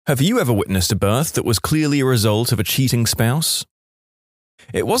Have you ever witnessed a birth that was clearly a result of a cheating spouse?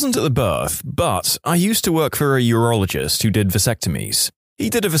 It wasn't at the birth, but I used to work for a urologist who did vasectomies. He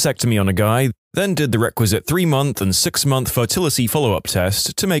did a vasectomy on a guy, then did the requisite 3-month and 6-month fertility follow-up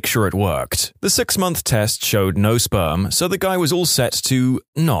test to make sure it worked. The 6-month test showed no sperm, so the guy was all set to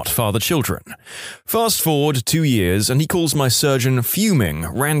not father children. Fast forward 2 years, and he calls my surgeon fuming,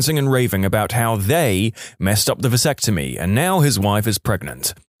 ranting and raving about how they messed up the vasectomy, and now his wife is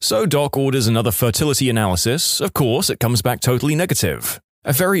pregnant. So Doc orders another fertility analysis. Of course, it comes back totally negative.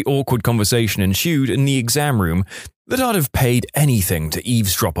 A very awkward conversation ensued in the exam room that I'd have paid anything to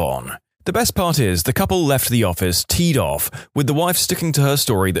eavesdrop on. The best part is, the couple left the office teed off, with the wife sticking to her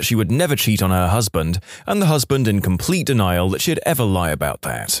story that she would never cheat on her husband, and the husband in complete denial that she'd ever lie about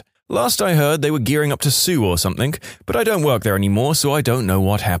that. Last I heard, they were gearing up to sue or something, but I don't work there anymore, so I don't know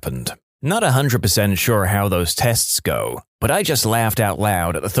what happened. Not 100% sure how those tests go, but I just laughed out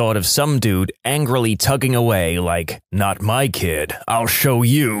loud at the thought of some dude angrily tugging away like, "Not my kid, I'll show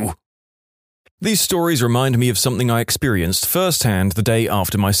you." These stories remind me of something I experienced firsthand the day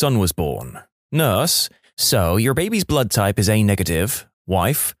after my son was born. Nurse: "So, your baby's blood type is A negative.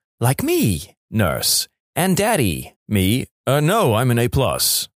 Wife: "Like me." Nurse: "And daddy?" Me: "No, I'm an A+.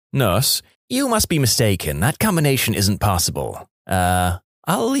 Nurse: "You must be mistaken. That combination isn't possible.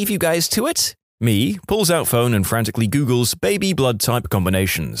 I'll leave you guys to it." Me pulls out phone and frantically Googles baby blood type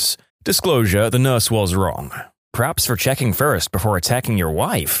combinations. Disclosure: the nurse was wrong. Props for checking first before attacking your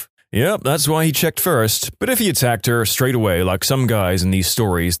wife. Yep, that's why he checked first. But if he attacked her straight away like some guys in these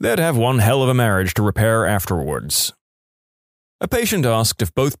stories, they'd have one hell of a marriage to repair afterwards. A patient asked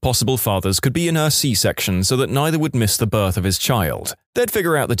if both possible fathers could be in her C-section so that neither would miss the birth of his child. They'd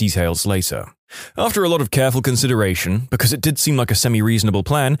figure out the details later. After a lot of careful consideration, because it did seem like a semi-reasonable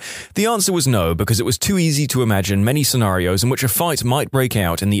plan, the answer was no, because it was too easy to imagine many scenarios in which a fight might break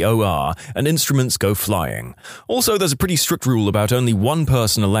out in the OR and instruments go flying. Also, there's a pretty strict rule about only one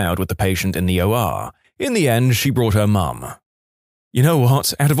person allowed with the patient in the OR. In the end, she brought her mum. You know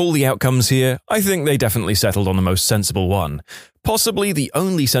what? Out of all the outcomes here, I think they definitely settled on the most sensible one. Possibly the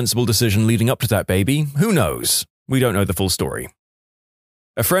only sensible decision leading up to that baby. Who knows? We don't know the full story.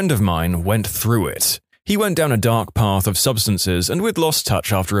 A friend of mine went through it. He went down a dark path of substances and we'd lost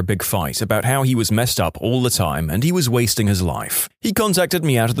touch after a big fight about how he was messed up all the time and he was wasting his life. He contacted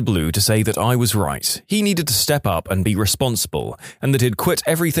me out of the blue to say that I was right. He needed to step up and be responsible, and that he'd quit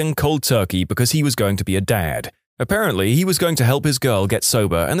everything cold turkey because he was going to be a dad. Apparently, he was going to help his girl get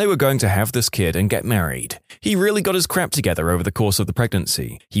sober and they were going to have this kid and get married. He really got his crap together over the course of the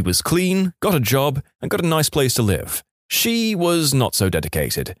pregnancy. He was clean, got a job, and got a nice place to live. She was not so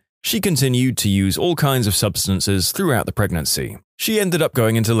dedicated. She continued to use all kinds of substances throughout the pregnancy. She ended up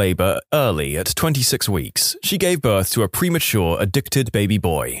going into labor early at 26 weeks. She gave birth to a premature, addicted baby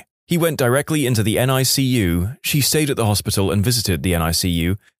boy. He went directly into the NICU. She stayed at the hospital and visited the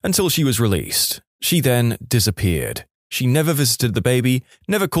NICU until she was released. She then disappeared. She never visited the baby,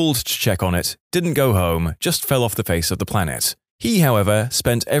 never called to check on it, didn't go home, just fell off the face of the planet. He, however,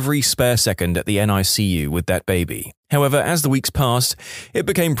 spent every spare second at the NICU with that baby. However, as the weeks passed, it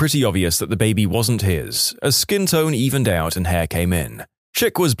became pretty obvious that the baby wasn't his, as skin tone evened out and hair came in.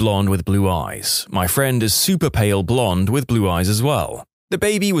 Chick was blonde with blue eyes. My friend is super pale blonde with blue eyes as well. The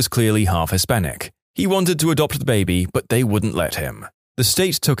baby was clearly half Hispanic. He wanted to adopt the baby, but they wouldn't let him. The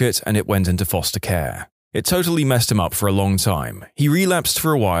state took it and it went into foster care. It totally messed him up for a long time. He relapsed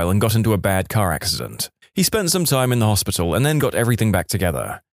for a while and got into a bad car accident. He spent some time in the hospital and then got everything back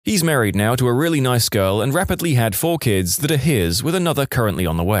together. He's married now to a really nice girl and rapidly had 4 kids that are his, with another currently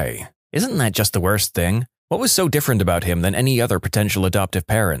on the way. Isn't that just the worst thing? What was so different about him than any other potential adoptive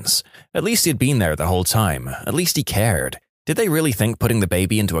parents? At least he'd been there the whole time. At least he cared. Did they really think putting the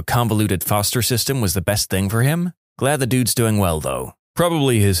baby into a convoluted foster system was the best thing for him? Glad the dude's doing well, though.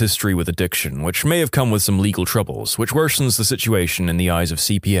 Probably his history with addiction, which may have come with some legal troubles, which worsens the situation in the eyes of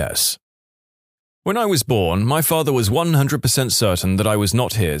CPS. When I was born, my father was 100% certain that I was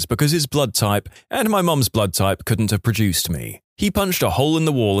not his because his blood type and my mum's blood type couldn't have produced me. He punched a hole in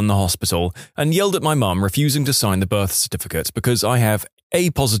the wall in the hospital and yelled at my mum, refusing to sign the birth certificate because I have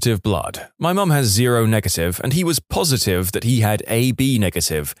A-positive blood. My mum has 0 negative, and he was positive that he had AB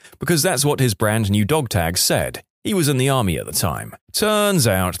negative because that's what his brand new dog tags said. He was in the army at the time. Turns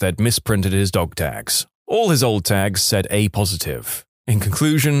out they'd misprinted his dog tags. All his old tags said A positive. In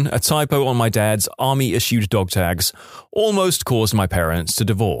conclusion, a typo on my dad's army-issued dog tags almost caused my parents to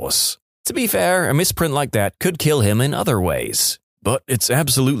divorce. To be fair, a misprint like that could kill him in other ways. But it's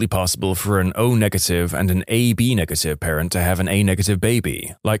absolutely possible for an O-negative and an AB-negative parent to have an A-negative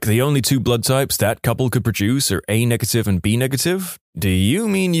baby. Like the only 2 blood types that couple could produce are A-negative and B-negative. Do you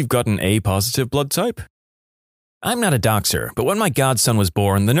mean you've got an A-positive blood type? I'm not a doctor, but when my godson was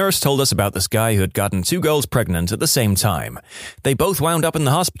born, the nurse told us about this guy who had gotten 2 girls pregnant at the same time. They both wound up in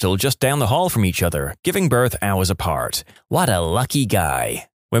the hospital just down the hall from each other, giving birth hours apart. What a lucky guy.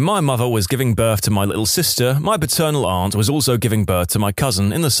 When my mother was giving birth to my little sister, my paternal aunt was also giving birth to my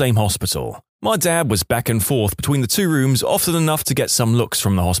cousin in the same hospital. My dad was back and forth between the 2 rooms often enough to get some looks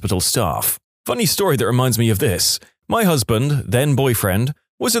from the hospital staff. Funny story that reminds me of this. My husband, then boyfriend,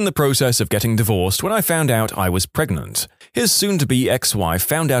 was in the process of getting divorced when I found out I was pregnant. His soon-to-be ex-wife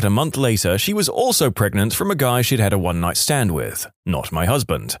found out a month later she was also pregnant from a guy she'd had a one-night stand with, not my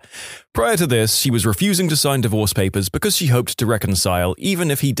husband. Prior to this, she was refusing to sign divorce papers because she hoped to reconcile even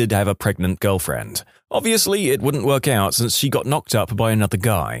if he did have a pregnant girlfriend. Obviously, it wouldn't work out since she got knocked up by another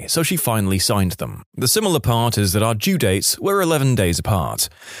guy, so she finally signed them. The similar part is that our due dates were 11 days apart.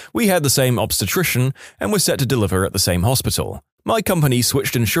 We had the same obstetrician and were set to deliver at the same hospital. My company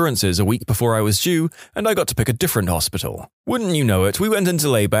switched insurances a week before I was due, and I got to pick a different hospital. Wouldn't you know it, we went into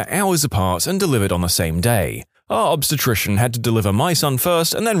labor hours apart and delivered on the same day. Our obstetrician had to deliver my son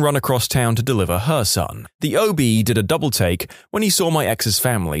first and then run across town to deliver her son. The OB did a double take when he saw my ex's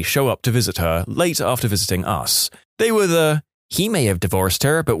family show up to visit her late after visiting us. They were the, "He may have divorced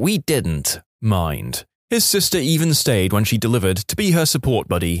her, but we didn't" mind. His sister even stayed when she delivered to be her support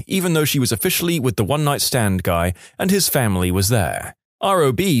buddy, even though she was officially with the one-night stand guy and his family was there. Our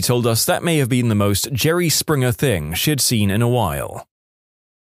OB told us that may have been the most Jerry Springer thing she'd seen in a while.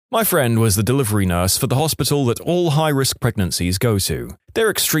 My friend was the delivery nurse for the hospital that all high-risk pregnancies go to. They're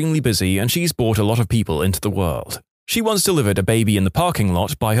extremely busy and she's brought a lot of people into the world. She once delivered a baby in the parking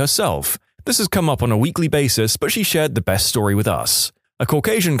lot by herself. This has come up on a weekly basis, but she shared the best story with us. A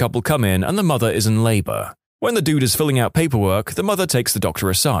Caucasian couple come in and the mother is in labor. When the dude is filling out paperwork, the mother takes the doctor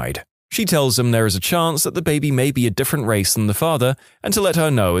aside. She tells him there is a chance that the baby may be a different race than the father and to let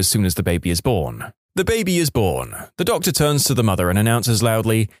her know as soon as the baby is born. The baby is born. The doctor turns to the mother and announces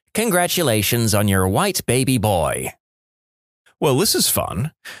loudly, "Congratulations on your white baby boy." Well, this is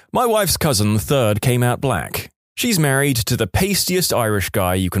fun. My wife's cousin, third, came out black. She's married to the pastiest Irish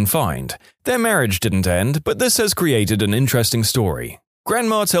guy you can find. Their marriage didn't end, but this has created an interesting story.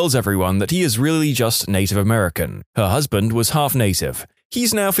 Grandma tells everyone that he is really just Native American. Her husband was half Native.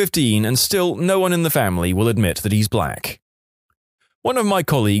 He's now 15 and still no one in the family will admit that he's black. One of my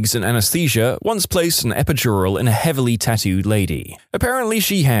colleagues in anesthesia once placed an epidural in a heavily tattooed lady. Apparently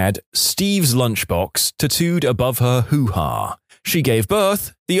she had Steve's lunchbox tattooed above her hoo-ha. She gave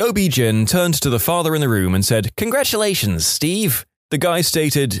birth. The OB-GYN turned to the father in the room and said, "Congratulations, Steve." The guy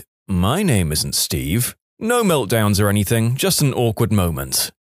stated, "My name isn't Steve." No meltdowns or anything, just an awkward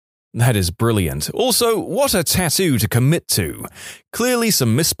moment. That is brilliant. Also, what a tattoo to commit to. Clearly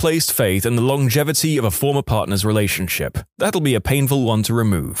some misplaced faith in the longevity of a former partner's relationship. That'll be a painful one to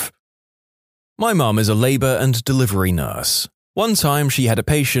remove. My mum is a labor and delivery nurse. One time she had a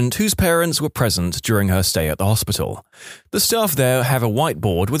patient whose parents were present during her stay at the hospital. The staff there have a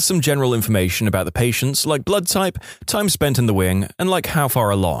whiteboard with some general information about the patients like blood type, time spent in the wing, and like how far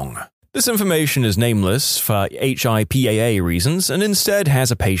along. This information is nameless for HIPAA reasons and instead has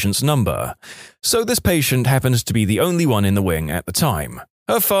a patient's number. So this patient happened to be the only one in the wing at the time.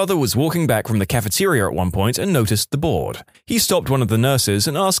 Her father was walking back from the cafeteria at one point and noticed the board. He stopped one of the nurses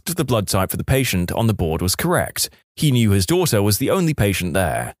and asked if the blood type for the patient on the board was correct. He knew his daughter was the only patient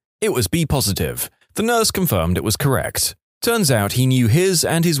there. It was B positive. The nurse confirmed it was correct. Turns out he knew his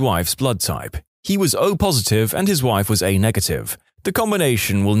and his wife's blood type. He was O positive and his wife was A negative. The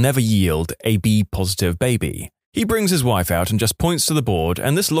combination will never yield a B-positive baby. He brings his wife out and just points to the board,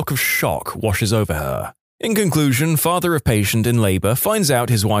 and this look of shock washes over her. In conclusion, father of patient in labor finds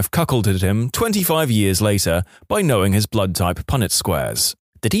out his wife cuckolded him 25 years later by knowing his blood type Punnett squares.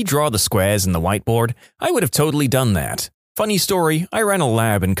 Did he draw the squares in the whiteboard? I would have totally done that. Funny story, I ran a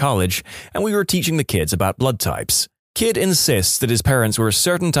lab in college, and we were teaching the kids about blood types. Kid insists that his parents were a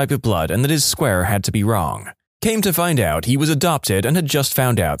certain type of blood and that his square had to be wrong. Came to find out he was adopted and had just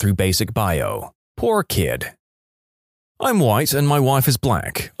found out through basic bio. Poor kid. I'm white and my wife is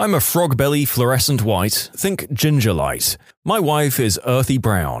black. I'm a frog belly fluorescent white, think ginger light. My wife is earthy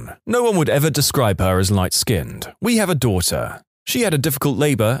brown. No one would ever describe her as light-skinned. We have a daughter. She had a difficult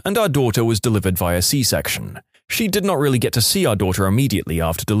labor and our daughter was delivered via C-section. She did not really get to see our daughter immediately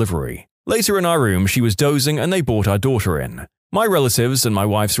after delivery. Later in our room she was dozing and they brought our daughter in. My relatives and my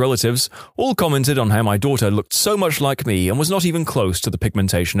wife's relatives all commented on how my daughter looked so much like me and was not even close to the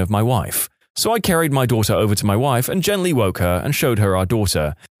pigmentation of my wife. So I carried my daughter over to my wife and gently woke her and showed her our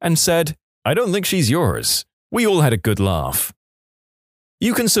daughter and said, "I don't think she's yours." We all had a good laugh.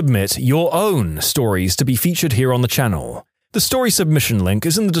 You can submit your own stories to be featured here on the channel. The story submission link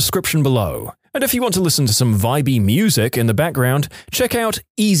is in the description below, and if you want to listen to some vibey music in the background, check out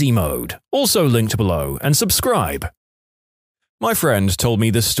Easy Mode, also linked below, and subscribe. My friend told me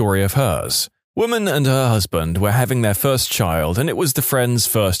this story of hers. Woman and her husband were having their first child, and it was the friend's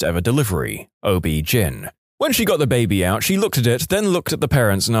first ever delivery, OB-GYN. When she got the baby out, she looked at it, then looked at the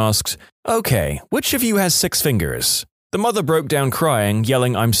parents and asked, "Okay, which of you has 6 fingers?" The mother broke down crying,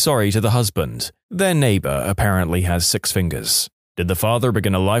 yelling "I'm sorry" to the husband. Their neighbor apparently has 6 fingers. Did the father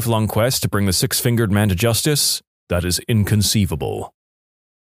begin a lifelong quest to bring the 6-fingered man to justice? That is inconceivable.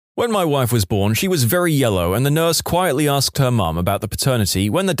 When my wife was born, she was very yellow, and the nurse quietly asked her mum about the paternity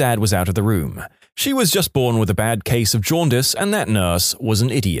when the dad was out of the room. She was just born with a bad case of jaundice, and that nurse was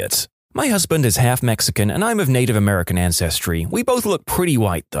an idiot. "My husband is half Mexican and I'm of Native American ancestry. We both look pretty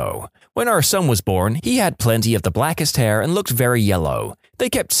white, though. When our son was born, he had plenty of the blackest hair and looked very yellow. They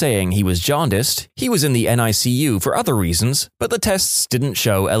kept saying he was jaundiced. He was in the NICU for other reasons, but the tests didn't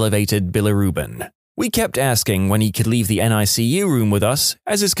show elevated bilirubin. We kept asking when he could leave the NICU room with us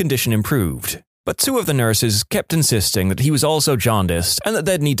as his condition improved. But 2 of the nurses kept insisting that he was also jaundiced and that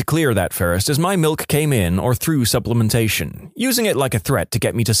they'd need to clear that first as my milk came in or through supplementation, using it like a threat to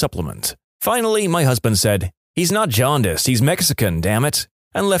get me to supplement. Finally, my husband said, "He's not jaundiced, he's Mexican, damn it,"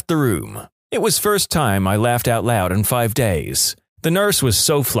 and left the room. It was first time I laughed out loud in 5 days. The nurse was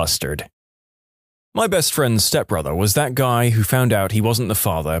so flustered. My best friend's stepbrother was that guy who found out he wasn't the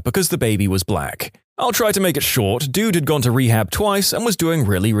father because the baby was black. I'll try to make it short. Dude had gone to rehab twice and was doing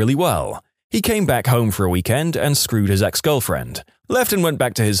really well. He came back home for a weekend and screwed his ex-girlfriend. Left and went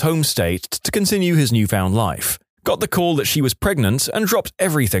back to his home state to continue his newfound life. Got the call that she was pregnant and dropped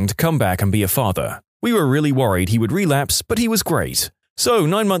everything to come back and be a father. We were really worried he would relapse, but he was great. So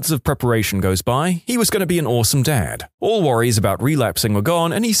 9 months of preparation goes by, he was going to be an awesome dad. All worries about relapsing were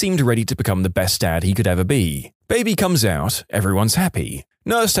gone and he seemed ready to become the best dad he could ever be. Baby comes out, everyone's happy.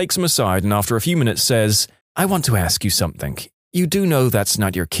 Nurse takes him aside and after a few minutes says, "I want to ask you something. You do know that's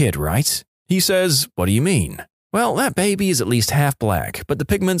not your kid, right?" He says, "What do you mean?" "Well, that baby is at least half black, but the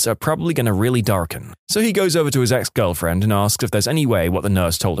pigments are probably going to really darken." So he goes over to his ex-girlfriend and asks if there's any way what the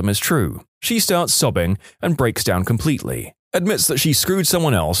nurse told him is true. She starts sobbing and breaks down completely. Admits that she screwed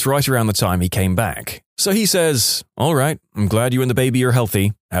someone else right around the time he came back. So he says, "All right, I'm glad you and the baby are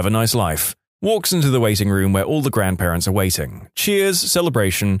healthy. Have a nice life." Walks into the waiting room where all the grandparents are waiting. Cheers,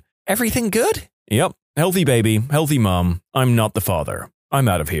 celebration. "Everything good?" "Yep, healthy baby, healthy mom. I'm not the father. I'm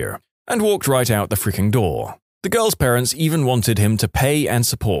out of here." And walked right out the freaking door. The girl's parents even wanted him to pay and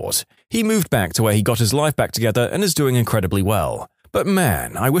support. He moved back to where he got his life back together and is doing incredibly well. But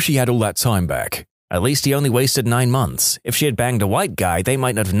man, I wish he had all that time back. At least he only wasted 9 months. If she had banged a white guy, they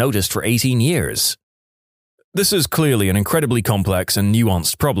might not have noticed for 18 years. This is clearly an incredibly complex and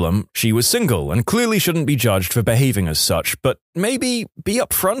nuanced problem. She was single and clearly shouldn't be judged for behaving as such, but maybe be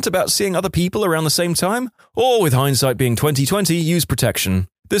upfront about seeing other people around the same time? Or with hindsight being 20/20, use protection.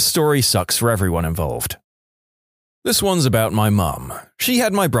 This story sucks for everyone involved. This one's about my mum. She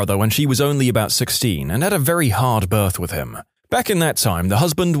had my brother when she was only about 16 and had a very hard birth with him. Back in that time, the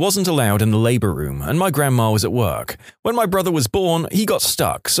husband wasn't allowed in the labor room and my grandma was at work. When my brother was born, he got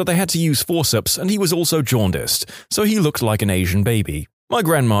stuck, so they had to use forceps and he was also jaundiced, so he looked like an Asian baby. My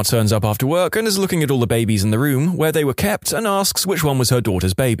grandma turns up after work and is looking at all the babies in the room where they were kept and asks which one was her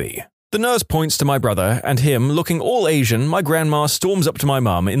daughter's baby. The nurse points to my brother and him looking all Asian. My grandma storms up to my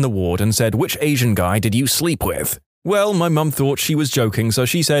mum in the ward and said, "Which Asian guy did you sleep with?" Well, my mum thought she was joking, so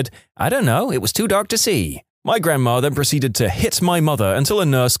she said, "I don't know, it was too dark to see." My grandma then proceeded to hit my mother until a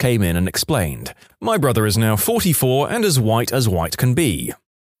nurse came in and explained. My brother is now 44 and as white can be.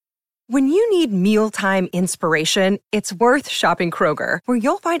 When you need mealtime inspiration, it's worth shopping Kroger, where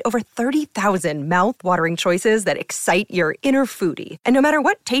you'll find over 30,000 mouth-watering choices that excite your inner foodie. And no matter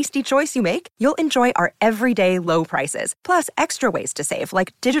what tasty choice you make, you'll enjoy our everyday low prices, plus extra ways to save,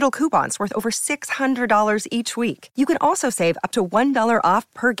 like digital coupons worth over $600 each week. You can also save up to $1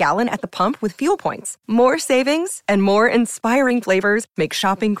 off per gallon at the pump with fuel points. More savings and more inspiring flavors make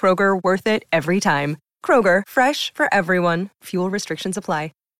shopping Kroger worth it every time. Kroger, fresh for everyone. Fuel restrictions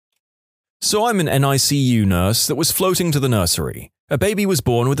apply. So I'm an NICU nurse that was floating to the nursery. A baby was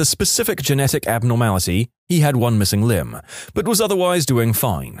born with a specific genetic abnormality. He had one missing limb, but was otherwise doing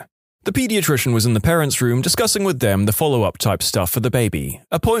fine. The pediatrician was in the parents' room discussing with them the follow-up type stuff for the baby,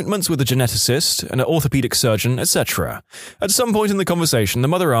 appointments with a geneticist, an orthopedic surgeon, etc. At some point in the conversation, the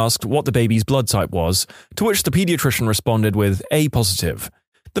mother asked what the baby's blood type was, to which the pediatrician responded with A positive.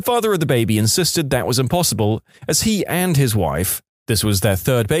 The father of the baby insisted that was impossible, as he and his wife, this was their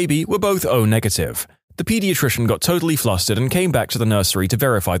third baby, were both O negative. The pediatrician got totally flustered and came back to the nursery to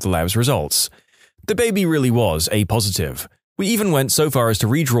verify the lab's results. The baby really was A positive. We even went so far as to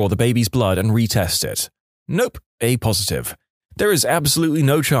redraw the baby's blood and retest it. Nope, A positive. There is absolutely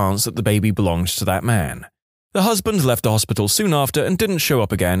no chance that the baby belonged to that man. The husband left the hospital soon after and didn't show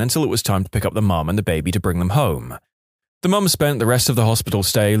up again until it was time to pick up the mum and the baby to bring them home. The mum spent the rest of the hospital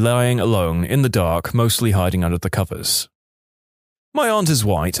stay lying alone in the dark, mostly hiding under the covers. My aunt is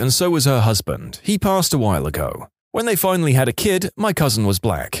white and so was her husband. He passed a while ago. When they finally had a kid, my cousin was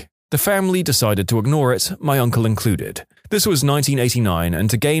black. The family decided to ignore it, my uncle included. This was 1989, and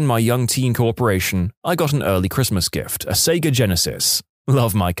to gain my young teen cooperation, I got an early Christmas gift, a Sega Genesis.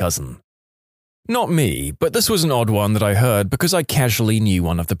 Love my cousin. Not me, but this was an odd one that I heard because I casually knew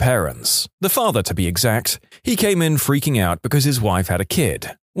one of the parents. The father, to be exact. He came in freaking out because his wife had a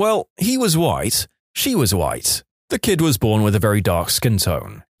kid. Well, he was white. She was white. The kid was born with a very dark skin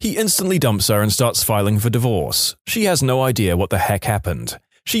tone. He instantly dumps her and starts filing for divorce. She has no idea what the heck happened.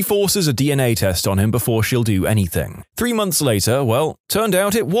 She forces a DNA test on him before she'll do anything. 3 months later, well, turned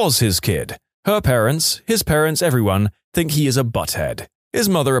out it was his kid. Her parents, his parents, everyone, think he is a butthead. His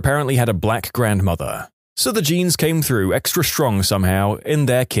mother apparently had a black grandmother. So the genes came through extra strong somehow in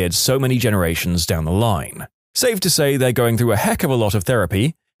their kids so many generations down the line. Safe to say they're going through a heck of a lot of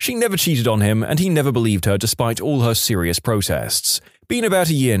therapy. She never cheated on him and he never believed her despite all her serious protests. Been about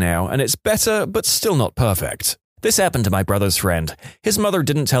a year now and it's better but still not perfect. This happened to my brother's friend. His mother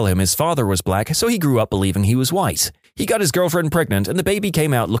didn't tell him his father was black, so he grew up believing he was white. He got his girlfriend pregnant and the baby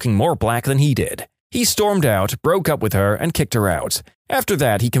came out looking more black than he did. He stormed out, broke up with her, and kicked her out. After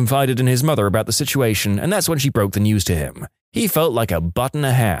that, he confided in his mother about the situation, and that's when she broke the news to him. He felt like a butt and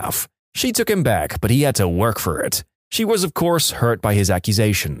a half. She took him back, but he had to work for it. She was, of course, hurt by his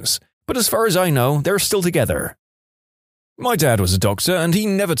accusations. But as far as I know, they're still together. My dad was a doctor, and he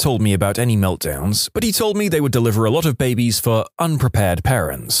never told me about any meltdowns, but he told me they would deliver a lot of babies for unprepared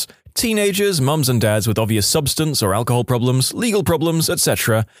parents. Teenagers, mums and dads with obvious substance or alcohol problems, legal problems,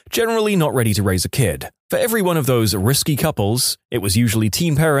 etc., generally not ready to raise a kid. For every one of those risky couples, it was usually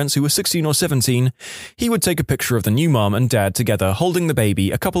teen parents who were 16 or 17, he would take a picture of the new mum and dad together holding the baby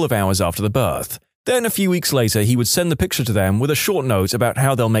a couple of hours after the birth. Then a few weeks later, he would send the picture to them with a short note about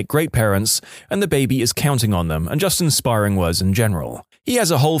how they'll make great parents and the baby is counting on them and just inspiring words in general. He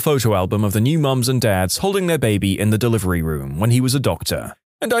has a whole photo album of the new mums and dads holding their baby in the delivery room when he was a doctor.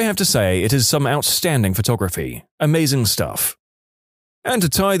 And I have to say, it is some outstanding photography. Amazing stuff. And to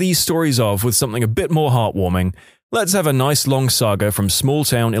tie these stories off with something a bit more heartwarming, let's have a nice long saga from small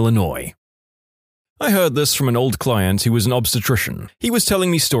town Illinois. I heard this from an old client who was an obstetrician. He was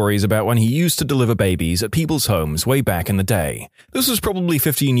telling me stories about when he used to deliver babies at people's homes way back in the day. This was probably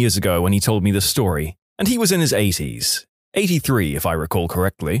 15 years ago when he told me this story, and he was in his 80s. 83, if I recall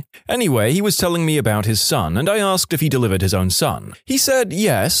correctly. Anyway, he was telling me about his son, and I asked if he delivered his own son. He said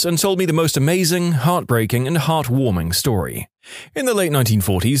yes, and told me the most amazing, heartbreaking, and heartwarming story. In the late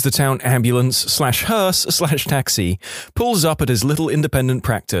 1940s, the town ambulance/hearse/taxi pulls up at his little independent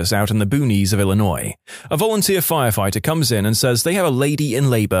practice out in the boonies of Illinois. A volunteer firefighter comes in and says they have a lady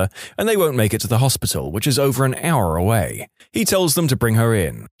in labor and they won't make it to the hospital, which is over an hour away. He tells them to bring her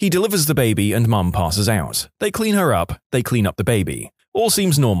in. He delivers the baby and mum passes out. They clean her up, they clean up the baby. All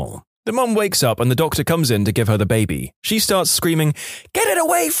seems normal. The mum wakes up and the doctor comes in to give her the baby. She starts screaming, "Get it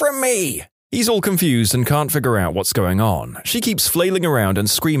away from me!" He's all confused and can't figure out what's going on. She keeps flailing around and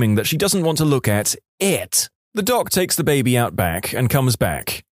screaming that she doesn't want to look at it. The doc takes the baby out back and comes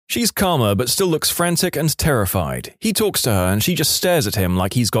back. She's calmer but still looks frantic and terrified. He talks to her and she just stares at him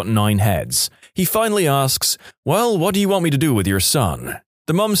like he's got 9 heads. He finally asks, "Well, what do you want me to do with your son?"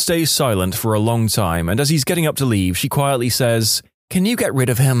 The mum stays silent for a long time, and as he's getting up to leave, she quietly says, "Can you get rid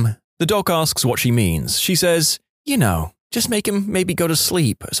of him?" The doc asks what she means. She says, "You know, just make him maybe go to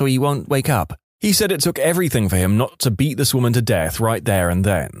sleep so he won't wake up." He said it took everything for him not to beat this woman to death right there and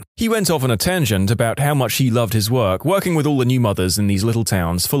then. He went off on a tangent about how much he loved his work, working with all the new mothers in these little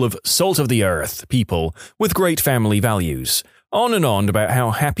towns full of salt-of-the-earth people with great family values. On and on about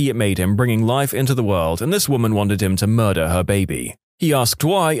how happy it made him bringing life into the world, and this woman wanted him to murder her baby. He asked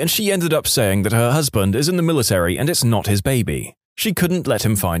why, and she ended up saying that her husband is in the military and it's not his baby. She couldn't let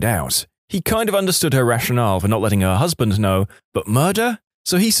him find out. He kind of understood her rationale for not letting her husband know, but murder?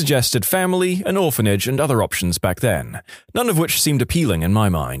 So he suggested family, an orphanage, and other options back then, none of which seemed appealing in my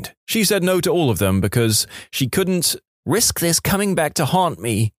mind. She said no to all of them because she couldn't risk this coming back to haunt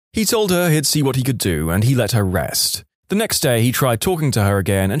me. He told her he'd see what he could do, and he let her rest. The next day, he tried talking to her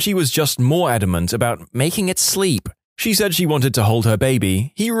again, and she was just more adamant about making it sleep. She said she wanted to hold her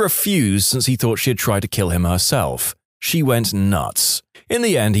baby. He refused since he thought she had tried to kill him herself. She went nuts. In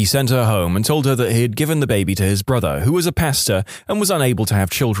the end, he sent her home and told her that he had given the baby to his brother, who was a pastor and was unable to have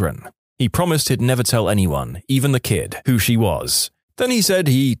children. He promised he'd never tell anyone, even the kid, who she was. Then he said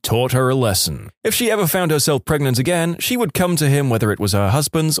he taught her a lesson. If she ever found herself pregnant again, she would come to him whether it was her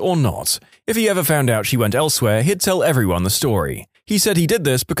husband's or not. If he ever found out she went elsewhere, he'd tell everyone the story. He said he did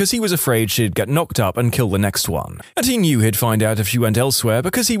this because he was afraid she'd get knocked up and kill the next one. And he knew he'd find out if she went elsewhere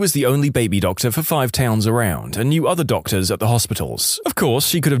because he was the only baby doctor for 5 towns around and knew other doctors at the hospitals. Of course,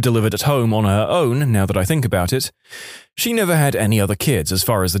 she could have delivered at home on her own, now that I think about it. She never had any other kids as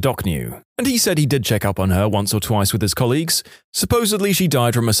far as the doc knew. And he said he did check up on her once or twice with his colleagues. Supposedly she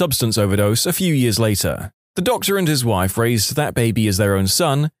died from a substance overdose a few years later. The doctor and his wife raised that baby as their own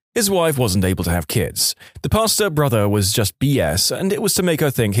son. His wife wasn't able to have kids. The pastor brother was just BS, and it was to make her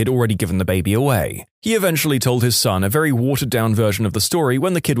think he'd already given the baby away. He eventually told his son a very watered-down version of the story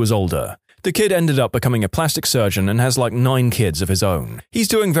when the kid was older. The kid ended up becoming a plastic surgeon and has like 9 kids of his own. He's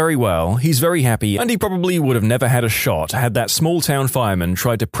doing very well, he's very happy, and he probably would have never had a shot had that small-town fireman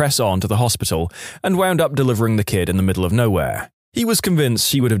tried to press on to the hospital and wound up delivering the kid in the middle of nowhere. He was convinced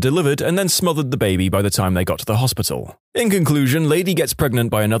she would have delivered and then smothered the baby by the time they got to the hospital. In conclusion, lady gets pregnant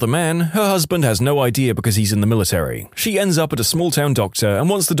by another man. Her husband has no idea because he's in the military. She ends up at a small-town doctor and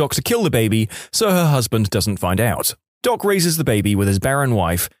wants the doc to kill the baby so her husband doesn't find out. Doc raises the baby with his barren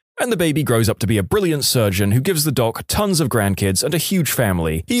wife, and the baby grows up to be a brilliant surgeon who gives the doc tons of grandkids and a huge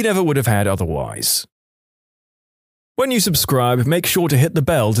family he never would have had otherwise. When you subscribe, make sure to hit the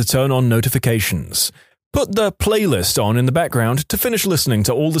bell to turn on notifications. Put the playlist on in the background to finish listening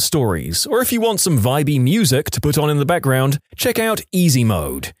to all the stories, or if you want some vibey music to put on in the background, check out Easy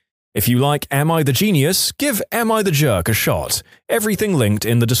Mode. If you like Am I the Genius, give Am I the Jerk a shot. Everything linked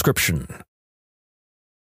in the description.